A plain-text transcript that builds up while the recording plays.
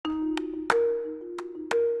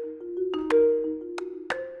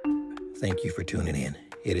Thank you for tuning in.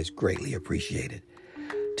 It is greatly appreciated.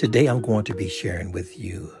 Today I'm going to be sharing with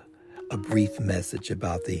you a brief message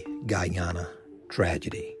about the Guyana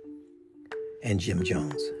tragedy and Jim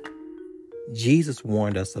Jones. Jesus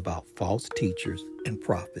warned us about false teachers and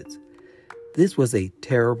prophets. This was a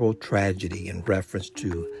terrible tragedy in reference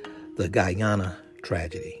to the Guyana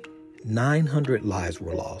tragedy. 900 lives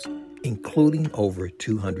were lost, including over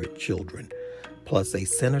 200 children, plus a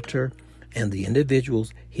senator and the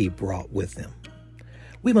individuals he brought with him.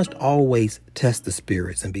 We must always test the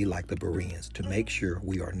spirits and be like the Bereans to make sure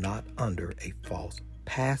we are not under a false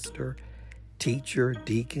pastor, teacher,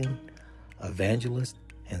 deacon, evangelist,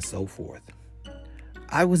 and so forth.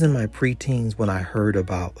 I was in my preteens when I heard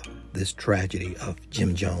about this tragedy of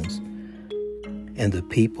Jim Jones and the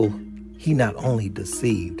people he not only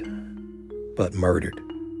deceived, but murdered.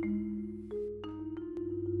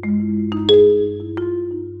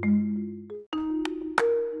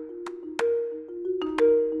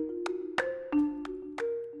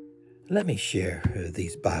 Let me share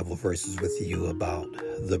these Bible verses with you about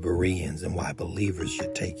the Bereans and why believers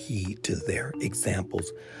should take heed to their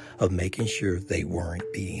examples of making sure they weren't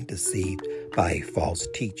being deceived by a false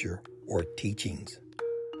teacher or teachings.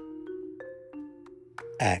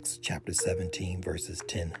 Acts chapter 17, verses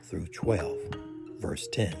 10 through 12, verse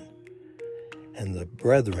 10. And the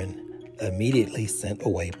brethren immediately sent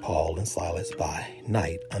away Paul and Silas by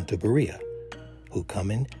night unto Berea, who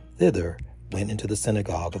coming thither went into the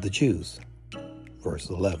synagogue of the Jews. Verse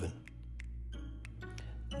 11.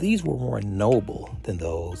 These were more noble than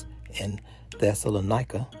those in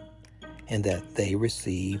Thessalonica, in that they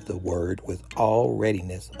received the word with all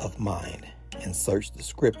readiness of mind, and searched the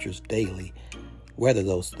scriptures daily, whether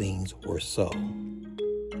those things were so.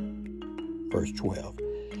 Verse 12.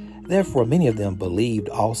 Therefore many of them believed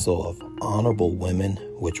also of honorable women,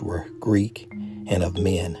 which were Greek, and of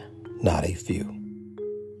men not a few.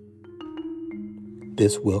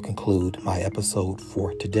 This will conclude my episode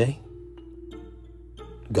for today.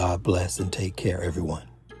 God bless and take care, everyone.